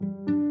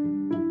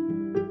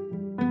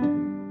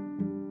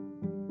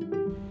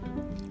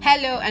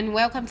Hello and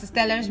welcome to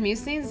Stellar's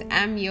Musings.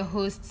 I'm your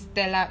host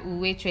Stella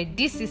Uwetre.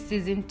 This is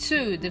season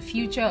 2, the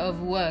future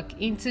of work.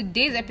 In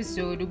today's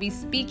episode, we'll be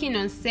speaking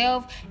on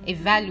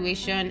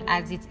self-evaluation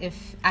as it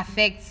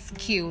affects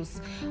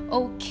skills.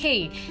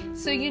 Okay,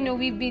 so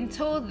we've been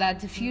told that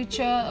the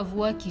future of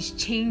work is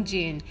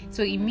changing,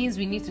 so it means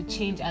we need to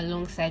change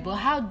alongside. But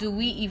how do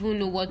we even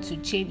know what to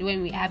change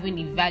when we haven't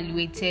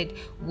evaluated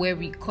where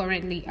we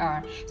currently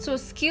are? So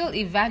skill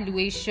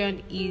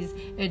evaluation is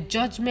a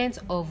judgment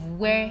of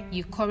where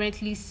you currently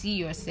see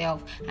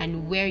yourself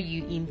and where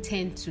you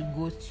intend to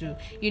go to.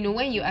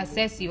 When you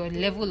assess your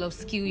level of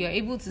skill, you're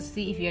able to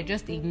see if you're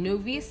just a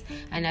novice,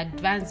 an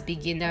advanced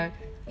beginner,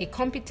 a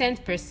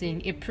competent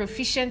person, a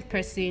proficient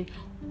person,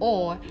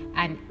 or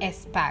an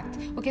expert.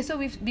 Okay, so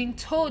we've been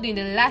told in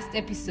the last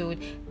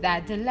episode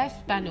that the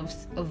lifespan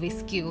of a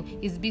skill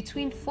is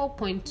between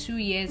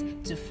 4.2 years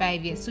to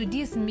 5 years. So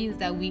this means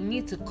that we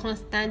need to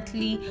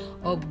constantly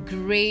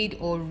upgrade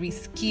or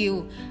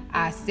reskill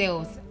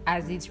ourselves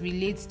as it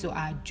relates to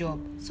our job.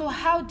 So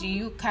how do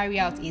you carry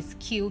out a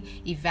skill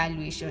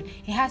evaluation?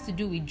 It has to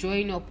do with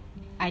drawing up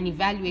an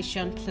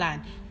evaluation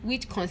plan,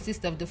 which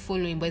consists of the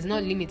following, but it's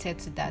not limited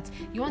to that.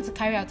 You want to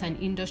carry out an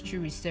industry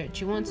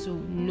research. You want to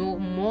know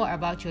more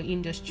about your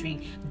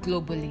industry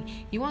globally.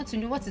 You want to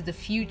know what is the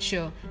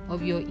future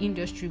of your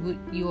industry. Will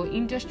your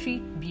industry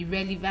be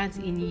relevant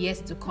in years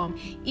to come?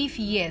 If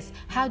yes,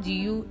 how do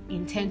you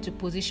intend to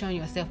position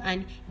yourself?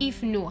 And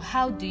if no,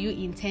 how do you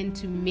intend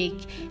to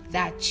make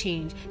that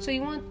change? So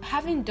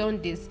having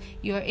done this,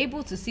 you're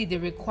able to see the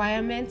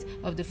requirements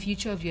of the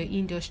future of your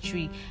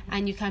industry,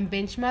 and you can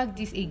benchmark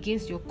this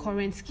against your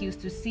current skills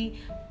to see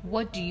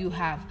what do you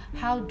have,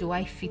 how do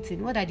I fit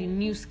in, what are the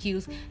new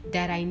skills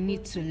that I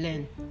need to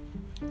learn.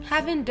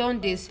 Having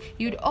done this,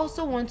 you'd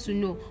also want to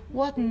know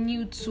what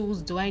new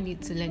tools do I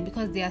need to learn,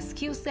 because there are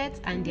skill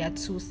sets and there are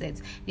tool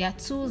sets. There are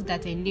tools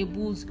that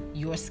enables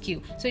your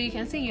skill. So you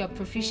can say you're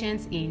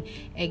proficient in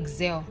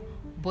Excel,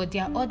 but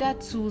there are other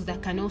tools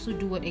that can also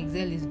do what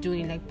Excel is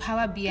doing, like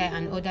Power BI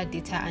and other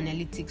data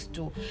analytics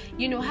too.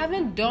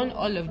 Having done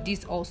all of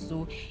this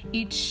also,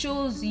 it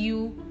shows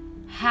you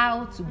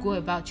how to go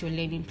about your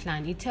learning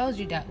plan. It tells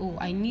you that,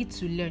 I need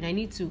to learn, I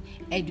need to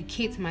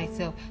educate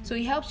myself. So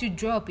it helps you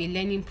draw up a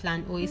learning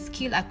plan or a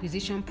skill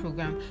acquisition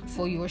program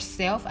for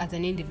yourself as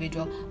an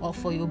individual or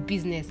for your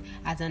business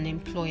as an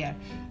employer.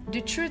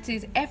 The truth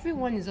is,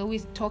 everyone is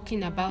always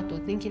talking about or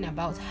thinking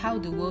about how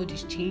the world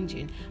is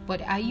changing,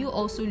 but are you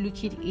also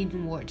looking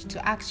inward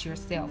to ask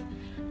yourself,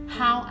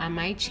 how am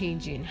I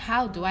changing?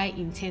 How do I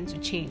intend to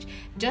change?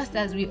 Just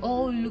as we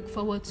all look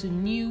forward to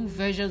new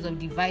versions of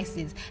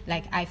devices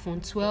like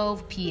iPhone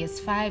 12,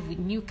 PS5 with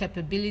new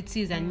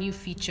capabilities and new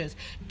features,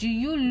 do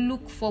you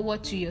look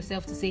forward to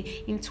yourself to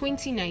say, in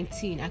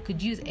 2019, I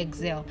could use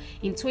Excel.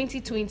 In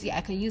 2020,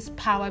 I can use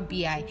Power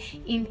BI.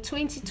 In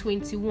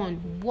 2021,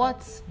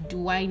 what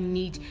do I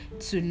need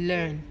to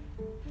learn?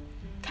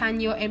 Can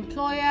your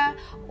employer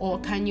or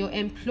can your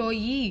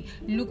employee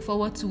look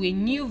forward to a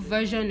new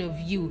version of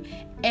you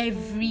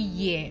every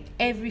year,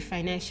 every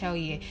financial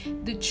year?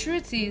 The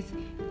truth is,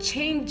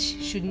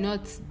 change should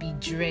not be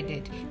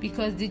dreaded,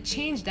 because the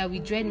change that we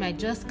dread might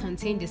just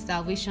contain the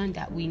salvation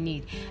that we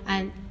need.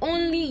 And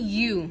only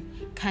you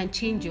can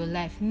change your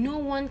life. No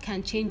one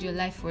can change your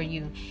life for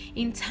you.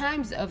 In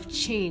times of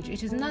change,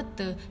 it is not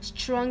the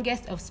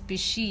strongest of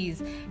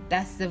species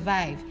that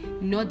survive,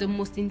 nor the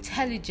most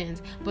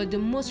intelligent, but the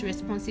most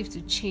responsive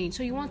to change.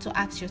 So you want to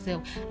ask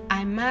yourself,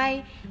 am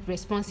I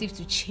responsive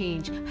to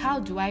change? How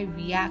do I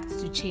react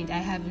to change? I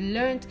have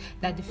learned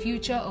that the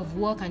future of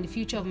work and the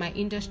future of my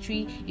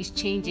industry is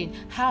changing.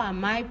 How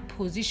am I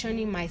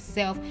positioning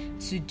myself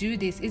to do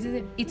this?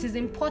 It is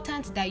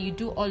important that you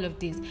do all of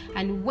this.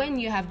 And when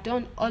you have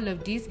done all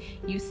of this,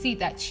 you see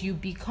that you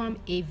become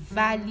a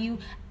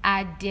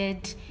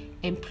value-added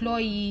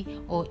employee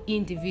or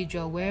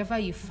individual wherever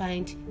you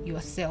find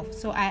yourself.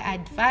 So I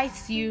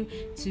advise you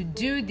to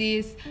do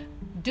this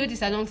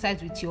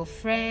alongside with your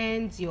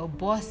friends, your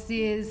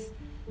bosses,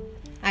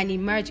 and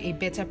emerge a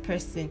better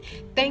person.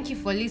 Thank you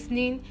for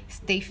listening.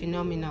 Stay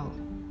phenomenal.